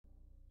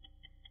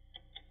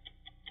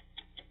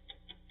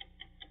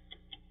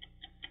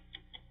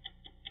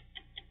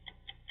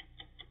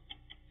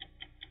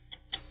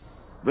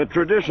The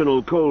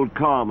traditional cold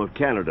calm of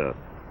Canada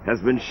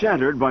has been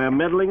shattered by a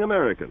meddling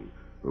American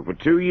who for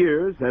 2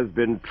 years has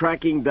been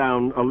tracking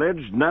down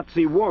alleged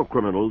Nazi war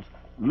criminals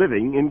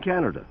living in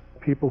Canada.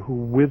 People who,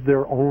 with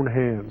their own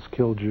hands,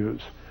 killed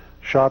Jews,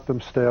 shot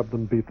them, stabbed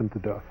them, beat them to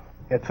death.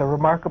 It's a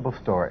remarkable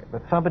story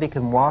that somebody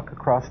can walk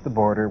across the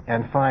border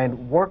and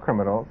find war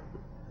criminals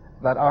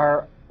that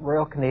our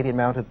Royal Canadian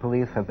Mounted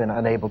Police have been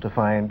unable to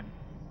find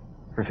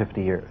for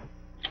 50 years.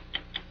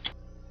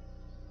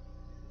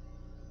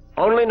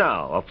 Only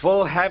now, a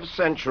full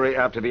half-century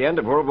after the end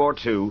of World War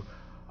II,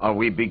 are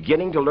we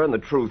beginning to learn the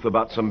truth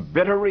about some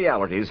bitter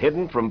realities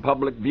hidden from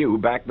public view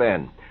back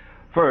then.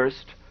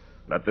 First,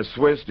 that the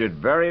Swiss did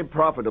very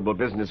profitable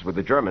business with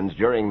the Germans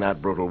during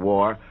that brutal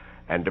war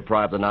and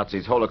deprived the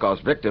Nazis'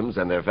 Holocaust victims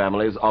and their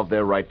families of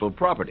their rightful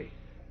property.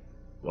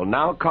 Well,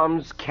 now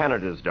comes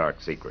Canada's dark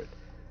secret.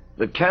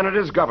 That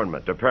Canada's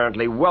government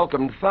apparently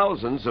welcomed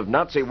thousands of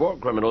Nazi war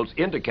criminals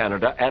into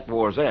Canada at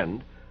war's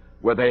end,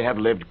 where they have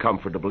lived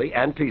comfortably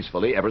and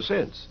peacefully ever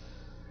since.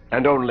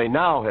 And only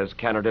now has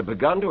Canada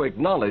begun to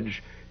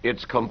acknowledge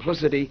its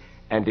complicity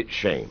and its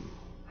shame.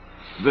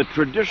 The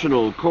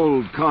traditional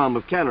cold calm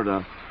of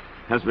Canada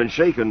has been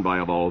shaken by,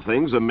 of all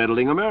things, a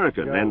meddling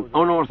American, an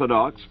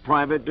unorthodox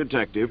private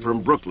detective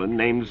from Brooklyn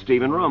named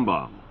Steven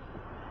Rambam.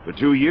 For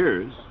 2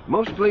 years,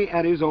 mostly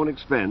at his own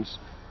expense,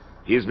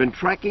 he has been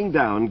tracking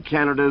down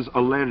Canada's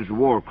alleged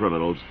war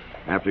criminals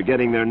after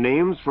getting their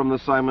names from the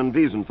Simon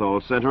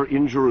Wiesenthal Center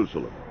in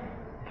Jerusalem.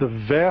 The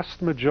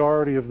vast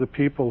majority of the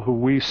people who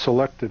we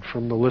selected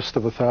from the list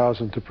of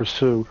 1,000 to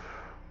pursue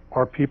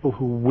are people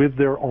who, with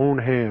their own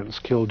hands,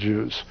 killed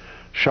Jews,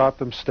 shot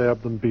them,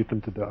 stabbed them, beat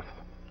them to death.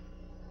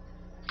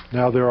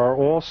 Now, there are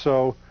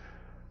also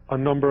a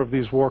number of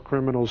these war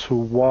criminals who,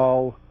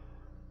 while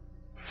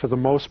for the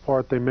most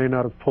part they may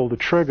not have pulled the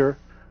trigger,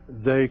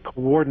 they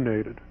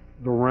coordinated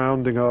the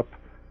rounding up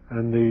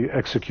and the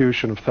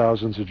execution of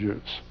thousands of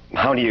Jews.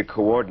 How do you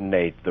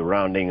coordinate the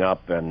rounding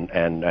up and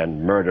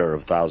murder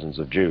of thousands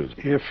of Jews?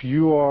 If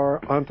you are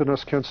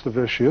Antanas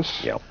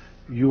Kenstavicius, Yep.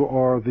 you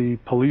are the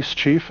police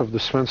chief of the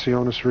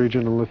Svencionis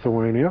region in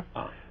Lithuania.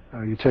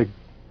 You take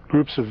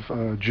groups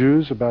of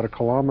Jews about 1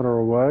 kilometer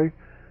away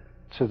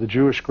to the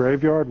Jewish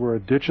graveyard where a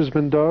ditch has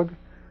been dug.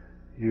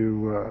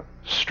 You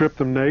strip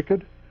them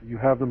naked. You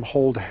have them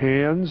hold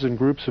hands in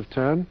groups of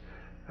 10,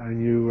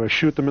 and you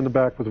shoot them in the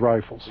back with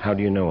rifles. How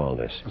do you know all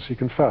this? Because he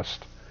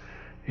confessed.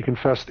 He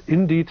confessed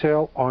in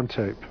detail on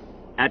tape.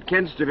 At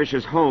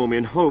Kenstavicius' home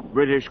in Hope,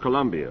 British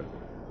Columbia,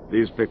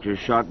 these pictures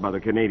shot by the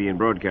Canadian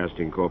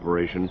Broadcasting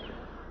Corporation,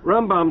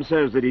 Rambam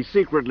says that he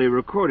secretly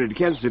recorded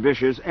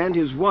Kenstavicius and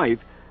his wife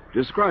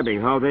describing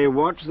how they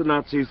watched the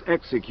Nazis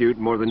execute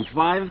more than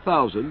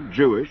 5,000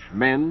 Jewish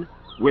men,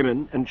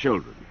 women, and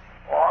children.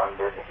 On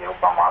did you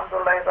command to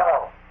lay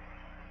down?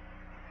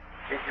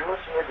 The Jews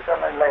would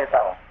come and lay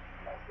down.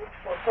 They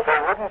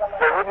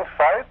wouldn't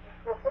fight?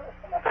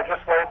 They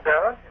just laid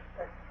down?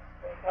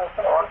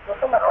 Nobody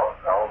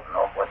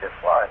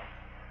fight.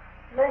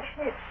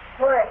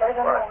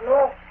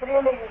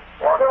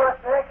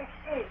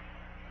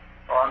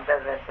 Und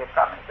wenn sie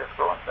kamen zu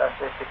uns, dann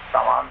ist die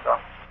Kommando,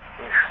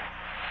 die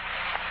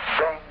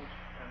Games,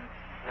 and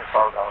they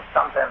fall down.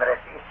 Sometimes they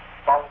eat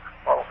folks,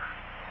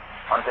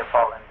 and they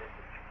fall in the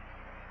ditch.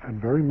 And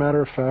very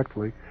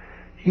matter-of-factly,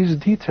 he's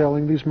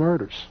detailing these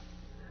murders.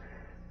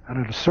 And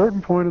at a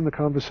certain point in the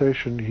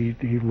conversation, he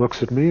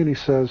looks at me and he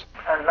says,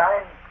 And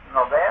 9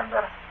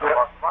 November,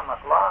 about 1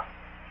 o'clock,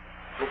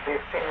 it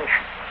is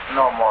finished,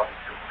 no more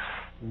Jews.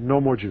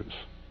 No more Jews.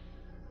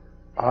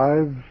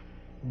 I've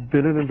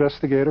been an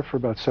investigator for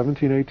about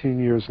 17, 18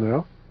 years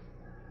now,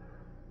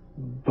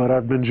 but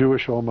I've been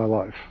Jewish all my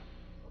life.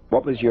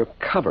 What was your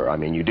cover? I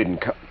mean, you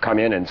didn't come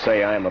in and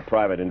say, I am a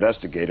private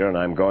investigator and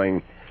I'm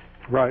going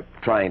Right.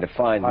 trying to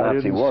find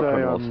Nazi war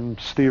criminals. I didn't say, I'm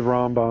Steve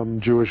Rambam,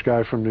 Jewish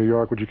guy from New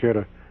York. Would you care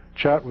to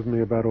chat with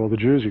me about all the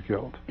Jews you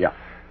killed? Yeah.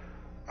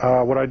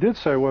 What I did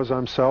say was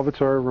I'm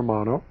Salvatore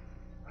Romano,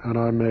 and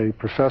I'm a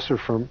professor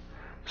from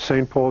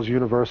St. Paul's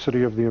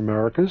University of the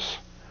Americas.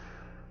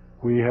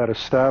 We had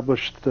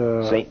established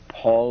St.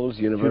 Paul's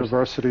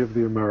University of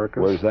the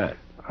Americas. Where's that?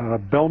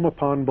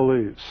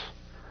 Belmont-Belize.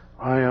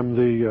 I am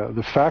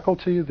the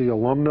faculty, the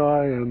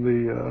alumni, and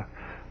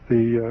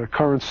the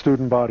current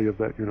student body of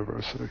that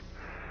university.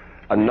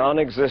 A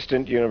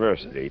non-existent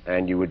university,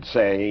 and you would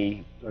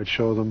say... I'd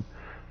show them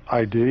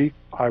ID.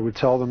 I would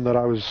tell them that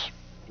I was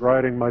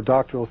writing my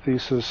doctoral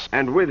thesis.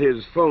 And with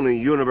his phony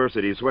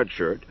university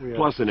sweatshirt,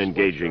 plus an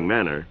engaging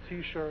manner,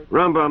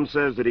 Rambam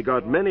says that he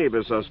got many of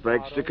his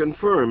suspects to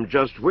confirm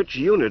just which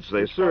units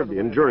they served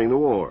in during the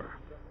war.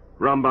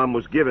 Rambam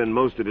was given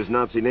most of his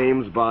Nazi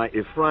names by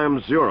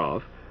Ephraim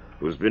Zurov,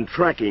 who's been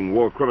tracking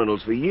war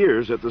criminals for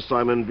years at the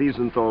Simon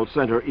Wiesenthal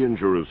Center in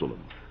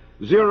Jerusalem.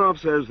 Zurov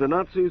says the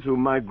Nazis who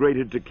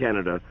migrated to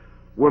Canada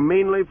were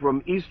mainly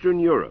from Eastern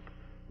Europe,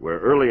 where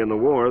early in the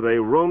war they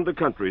roamed the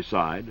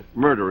countryside,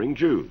 murdering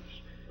Jews.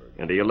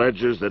 And he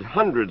alleges that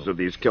hundreds of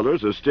these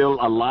killers are still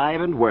alive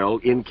and well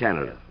in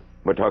Canada.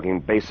 We're talking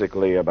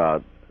basically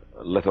about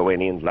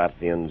Lithuanians,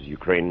 Latvians,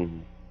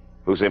 Ukrainians,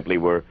 who simply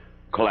were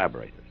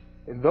collaborators.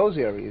 In those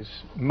areas,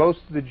 most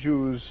of the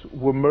Jews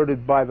were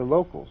murdered by the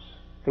locals.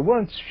 They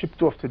weren't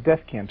shipped off to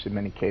death camps in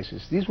many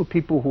cases. These were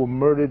people who were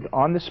murdered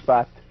on the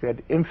spot. They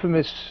had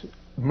infamous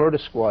murder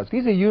squads.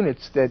 These are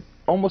units that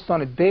almost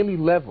on a daily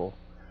level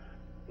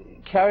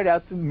carried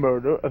out the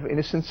murder of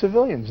innocent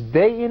civilians,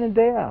 day in and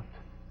day out.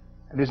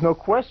 And there's no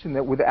question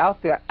that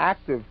without their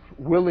active,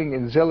 willing,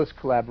 and zealous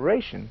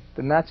collaboration,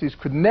 the Nazis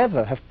could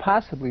never have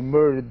possibly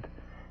murdered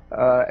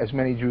as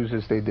many Jews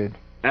as they did.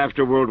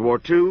 After World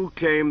War II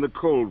came the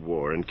Cold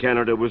War, and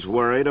Canada was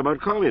worried about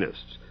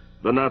communists.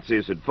 The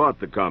Nazis had fought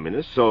the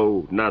communists,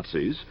 so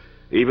Nazis,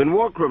 even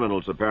war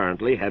criminals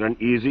apparently, had an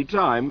easy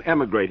time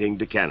emigrating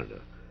to Canada.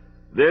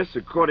 This,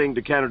 according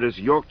to Canada's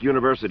York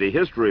University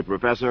history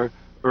professor,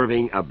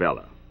 Irving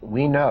Abella.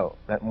 We know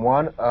that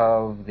one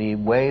of the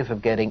ways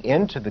of getting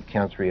into the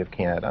country of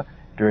Canada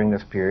during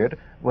this period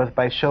was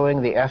by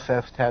showing the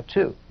SS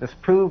tattoo. This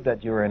proved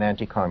that you were an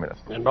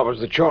anti-communist. And what was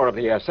the chore of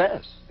the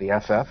SS? The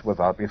SS was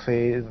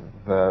obviously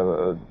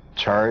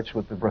charged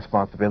with the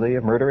responsibility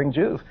of murdering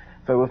Jews.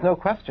 So there was no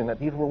question that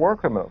these were war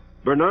criminals.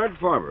 Bernard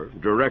Farber,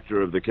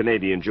 director of the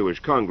Canadian Jewish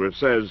Congress,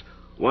 says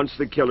once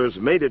the killers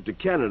made it to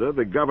Canada,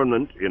 the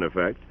government, in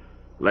effect,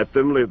 let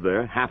them live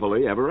there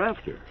happily ever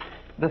after.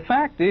 The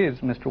fact is,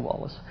 Mr.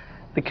 Wallace,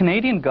 the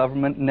Canadian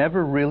government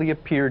never really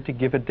appeared to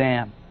give a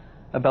damn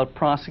about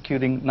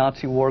prosecuting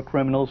Nazi war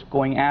criminals,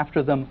 going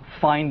after them,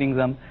 finding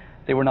them.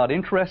 They were not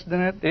interested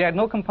in it. They had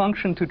no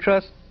compunction to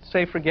just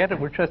say, forget it,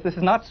 this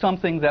is not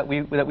something that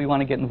we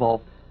want to get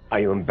involved. Are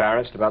you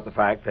embarrassed about the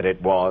fact that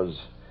it was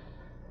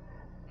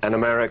an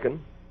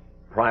American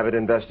private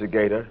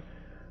investigator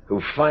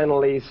who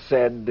finally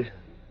said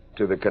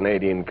to the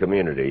Canadian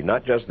community,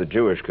 not just the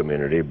Jewish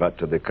community, but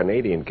to the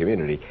Canadian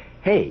community,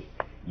 hey,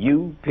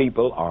 you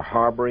people are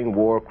harboring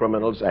war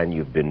criminals and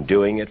you've been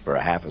doing it for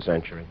half a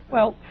century?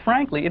 Well,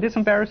 frankly, it is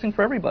embarrassing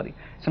for everybody.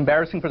 It's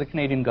embarrassing for the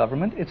Canadian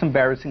government. It's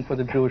embarrassing for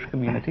the Jewish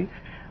community.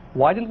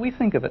 Why didn't we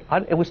think of it?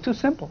 It was too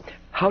simple.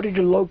 How did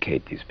you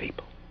locate these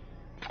people?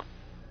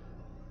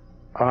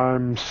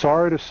 I'm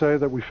sorry to say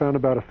that we found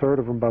about a third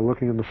of them by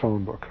looking in the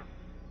phone book.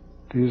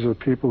 These are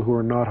people who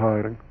are not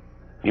hiding.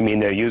 You mean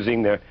they're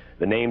using the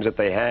names that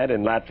they had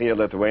in Latvia,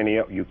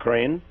 Lithuania,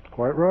 Ukraine?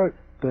 Quite right.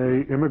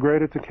 They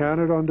immigrated to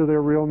Canada under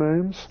their real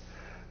names.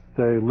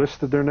 They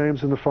listed their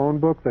names in the phone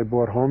book. They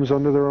bought homes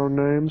under their own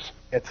names.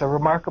 It's a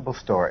remarkable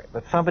story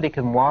that somebody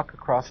can walk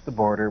across the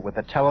border with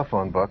a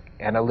telephone book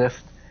and a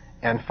list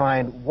and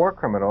find war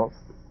criminals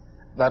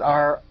that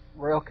our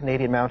Royal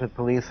Canadian Mounted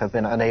Police have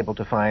been unable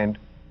to find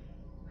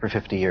for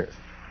 50 years.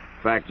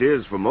 Fact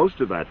is, for most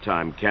of that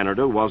time,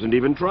 Canada wasn't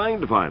even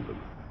trying to find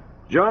them.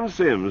 John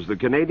Sims, the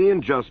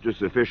Canadian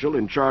justice official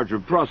in charge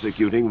of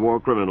prosecuting war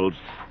criminals,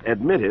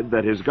 admitted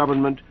that his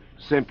government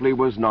simply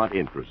was not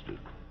interested.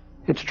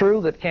 It's true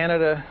that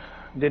Canada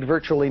did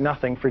virtually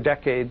nothing for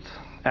decades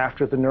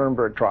after the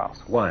Nuremberg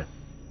trials. Why?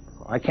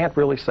 I can't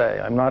really say.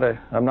 I'm not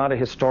a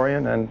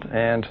historian,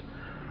 and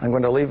I'm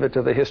going to leave it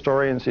to the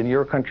historians in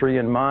your country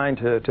and mine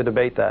to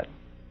debate that.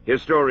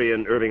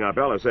 Historian Irving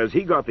Abella says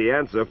he got the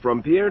answer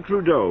from Pierre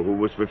Trudeau, who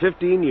was for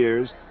 15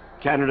 years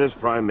Canada's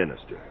Prime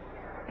Minister.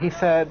 He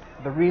said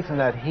the reason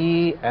that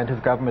he and his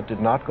government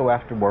did not go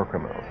after war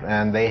criminals,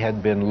 and they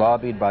had been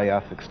lobbied by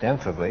us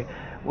extensively,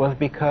 was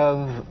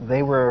because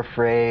they were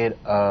afraid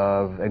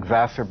of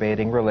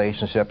exacerbating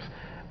relationships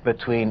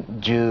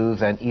between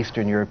Jews and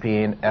Eastern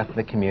European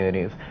ethnic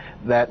communities,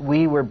 that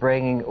we were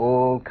bringing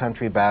old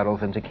country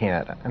battles into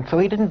Canada. And so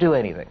he didn't do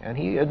anything, and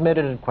he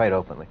admitted it quite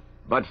openly.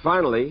 But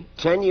finally,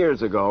 10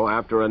 years ago,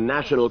 after a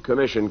national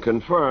commission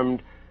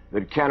confirmed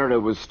that Canada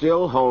was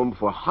still home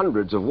for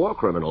hundreds of war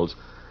criminals,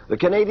 the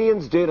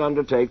Canadians did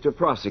undertake to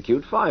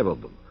prosecute 5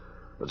 of them.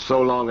 But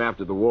so long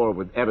after the war,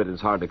 with evidence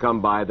hard to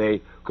come by,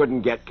 they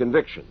couldn't get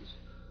convictions.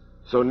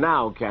 So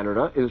now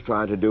Canada is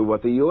trying to do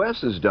what the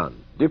U.S. has done,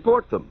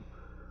 deport them.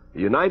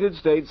 The United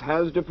States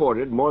has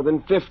deported more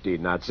than 50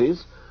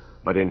 Nazis,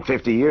 but in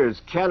 50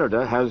 years,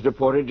 Canada has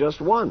deported just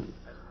 1.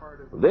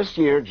 This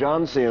year,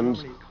 John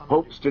Sims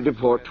hopes to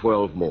deport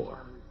 12 more.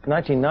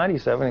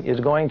 1997 is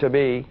going to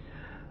be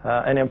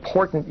an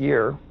important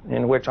year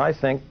in which I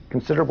think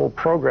considerable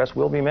progress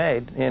will be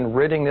made in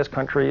ridding this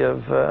country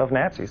of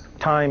Nazis.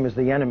 Time is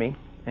the enemy,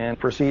 and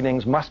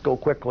proceedings must go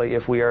quickly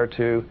if we are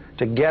to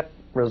get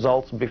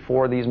results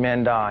before these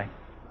men die.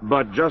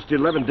 But just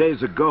 11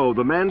 days ago,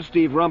 the man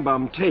Steve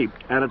Rambam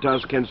taped,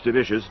 Anatas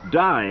Kenstavicius,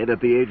 died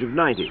at the age of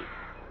 90.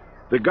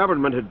 The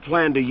government had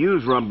planned to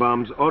use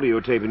Rambam's audio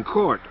tape in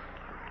court.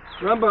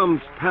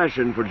 Rambam's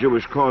passion for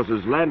Jewish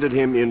causes landed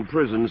him in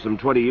prison some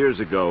 20 years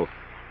ago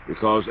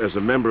because, as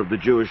a member of the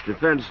Jewish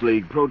Defense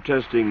League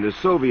protesting the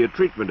Soviet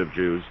treatment of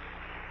Jews,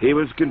 he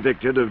was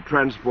convicted of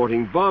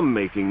transporting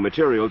bomb-making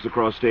materials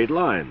across state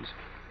lines.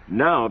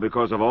 Now,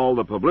 because of all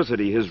the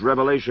publicity his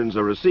revelations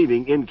are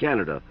receiving in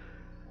Canada,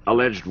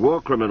 alleged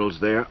war criminals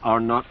there are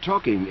not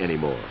talking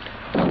anymore.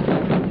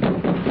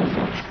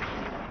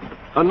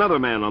 Another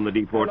man on the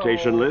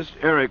deportation list,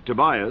 Eric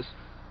Tobias,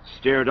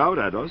 stared out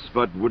at us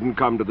but wouldn't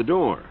come to the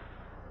door.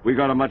 We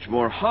got a much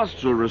more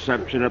hostile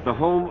reception at the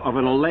home of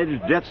an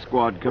alleged death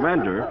squad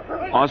commander,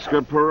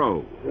 Oscar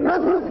Perot.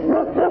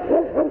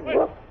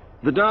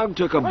 The dog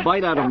took a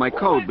bite out of my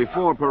coat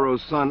before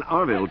Perot's son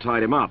Arvil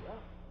tied him up.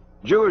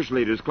 Jewish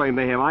leaders claim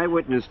they have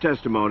eyewitness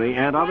testimony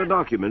and other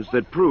documents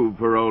that prove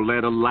Perot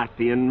led a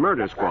Latvian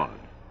murder squad.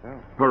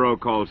 Perot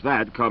calls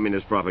that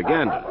communist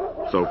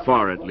propaganda. So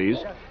far, at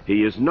least,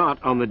 he is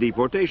not on the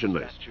deportation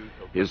list.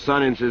 His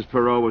son insists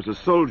Perot was a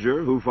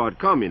soldier who fought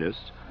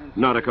communists,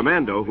 not a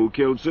commando who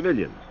killed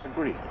civilians.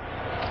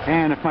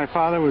 And if my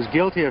father was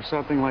guilty of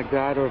something like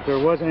that, or if there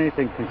was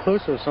anything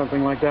conclusive of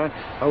something like that,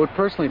 I would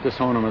personally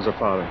disown him as a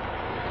father.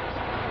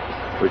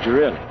 Would you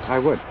really? I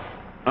would.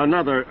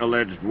 Another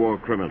alleged war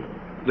criminal.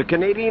 The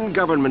Canadian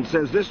government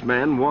says this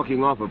man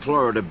walking off a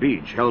Florida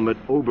beach, Helmut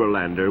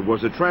Oberlander,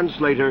 was a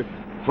translator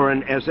for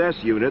an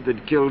SS unit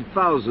that killed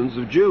thousands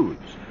of Jews.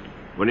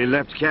 When he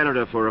left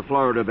Canada for a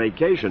Florida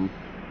vacation,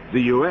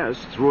 the U.S.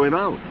 threw him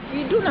out.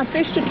 We do not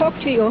wish to talk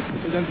to you.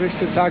 We don't wish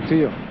to talk to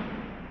you.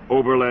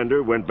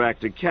 Oberlander went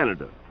back to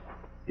Canada.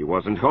 He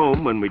wasn't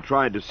home when we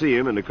tried to see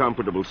him in a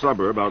comfortable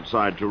suburb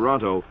outside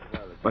Toronto,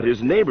 but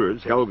his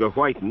neighbors, Helga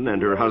Whiten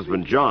and her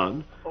husband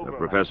John, a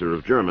professor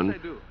of German,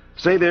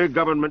 say their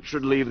government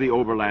should leave the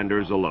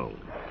Oberlanders alone.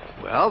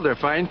 Well, they're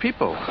fine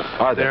people.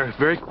 They're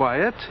very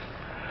quiet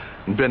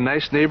and been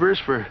nice neighbors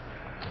for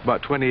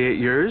about 28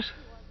 years.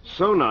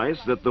 So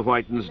nice that the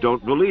Whitens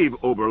don't believe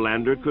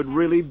Oberlander could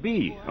really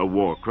be a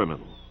war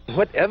criminal.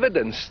 What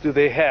evidence do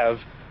they have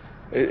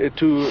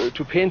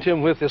to paint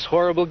him with this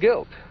horrible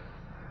guilt?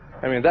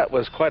 I mean, that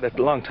was quite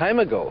a long time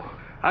ago.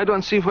 I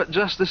don't see what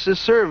justice is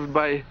served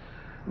by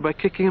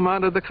kicking him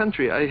out of the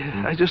country.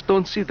 I just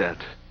don't see that.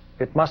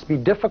 It must be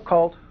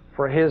difficult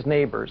for his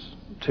neighbors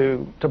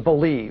to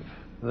believe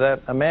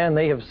that a man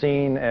they have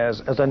seen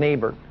as a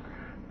neighbor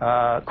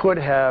could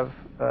have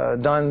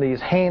done these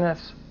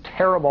heinous,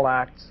 terrible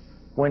acts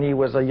when he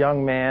was a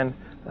young man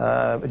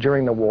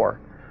during the war.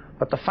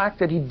 But the fact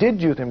that he did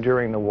do them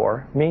during the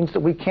war means that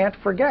we can't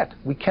forget.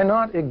 We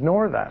cannot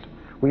ignore that.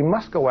 We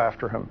must go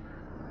after him.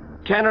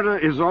 Canada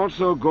is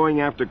also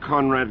going after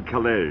Konrad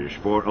Kalej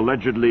for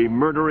allegedly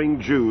murdering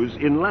Jews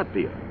in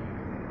Latvia.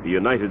 The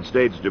United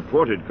States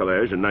deported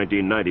Kalej in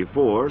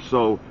 1994,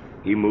 so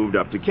he moved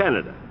up to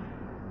Canada.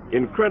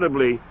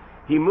 Incredibly,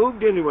 he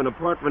moved into an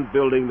apartment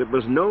building that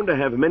was known to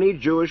have many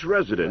Jewish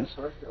residents,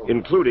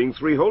 including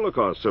 3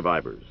 Holocaust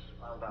survivors.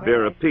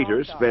 Vera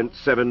Peter spent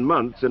 7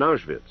 months in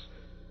Auschwitz.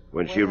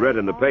 When she read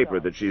in the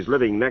paper that she's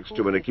living next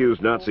to an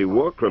accused Nazi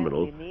war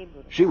criminal,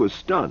 she was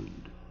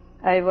stunned.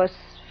 I was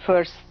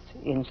first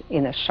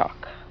in a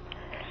shock.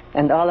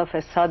 And all of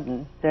a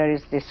sudden, there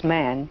is this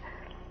man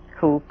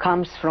who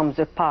comes from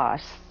the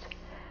past,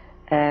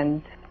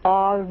 and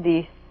all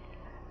the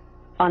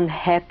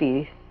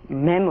unhappy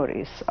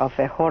memories of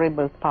a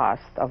horrible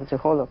past of the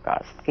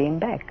Holocaust came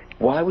back.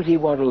 Why would he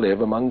want to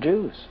live among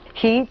Jews?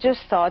 He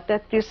just thought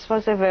that this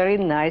was a very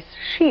nice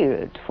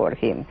shield for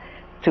him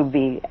to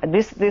be.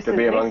 This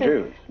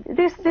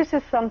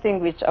is something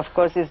which, of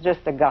course, is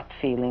just a gut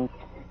feeling.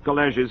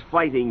 Kalej is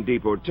fighting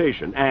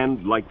deportation,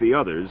 and, like the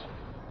others,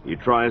 he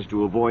tries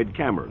to avoid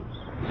cameras.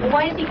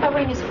 Why is he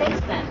covering his face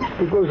then?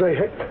 Because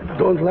I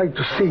don't like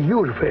to see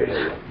your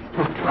face.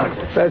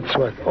 That's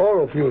what,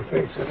 all of your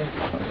faces.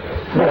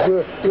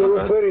 You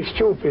look very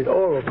stupid,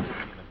 all of you.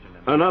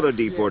 Another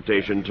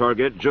deportation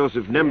target,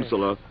 Joseph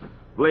Nemtsela,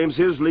 blames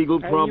his legal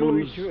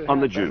problems on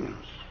the Jews.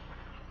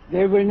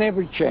 They will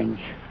never change.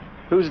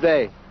 Who's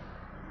they?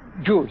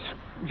 Jews.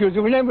 Jews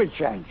will never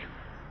change.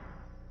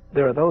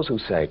 There are those who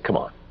say, come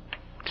on,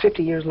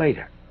 50 years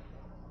later,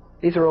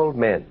 these are old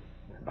men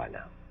by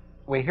now.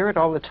 We hear it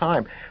all the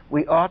time.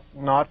 We ought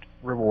not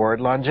reward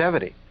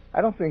longevity.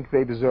 I don't think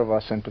they deserve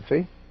our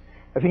sympathy.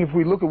 I think if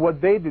we look at what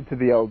they did to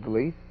the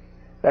elderly,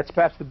 that's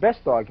perhaps the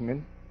best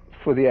argument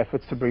for the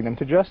efforts to bring them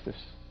to justice.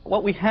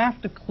 What we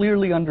have to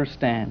clearly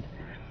understand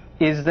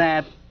is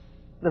that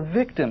the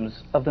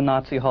victims of the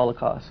Nazi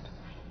Holocaust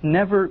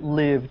never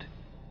lived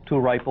to a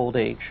ripe old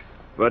age.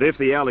 But if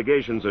the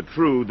allegations are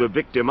true, the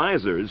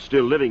victimizers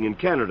still living in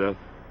Canada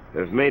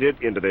have made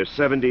it into their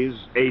 70s,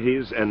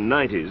 80s, and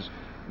 90s,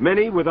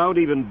 many without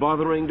even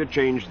bothering to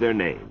change their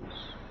names.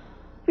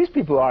 These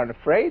people aren't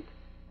afraid.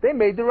 They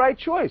made the right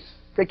choice.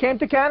 They came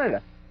to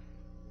Canada.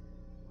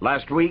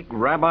 Last week,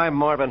 Rabbi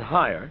Marvin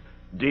Heyer,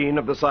 Dean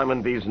of the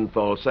Simon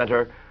Wiesenthal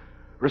Center,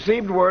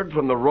 received word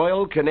from the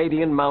Royal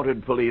Canadian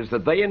Mounted Police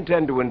that they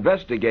intend to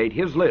investigate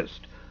his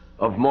list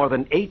of more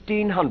than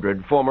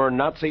 1,800 former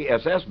Nazi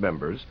SS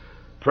members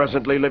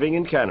presently living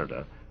in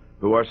Canada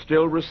who are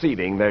still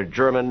receiving their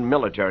German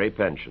military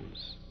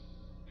pensions.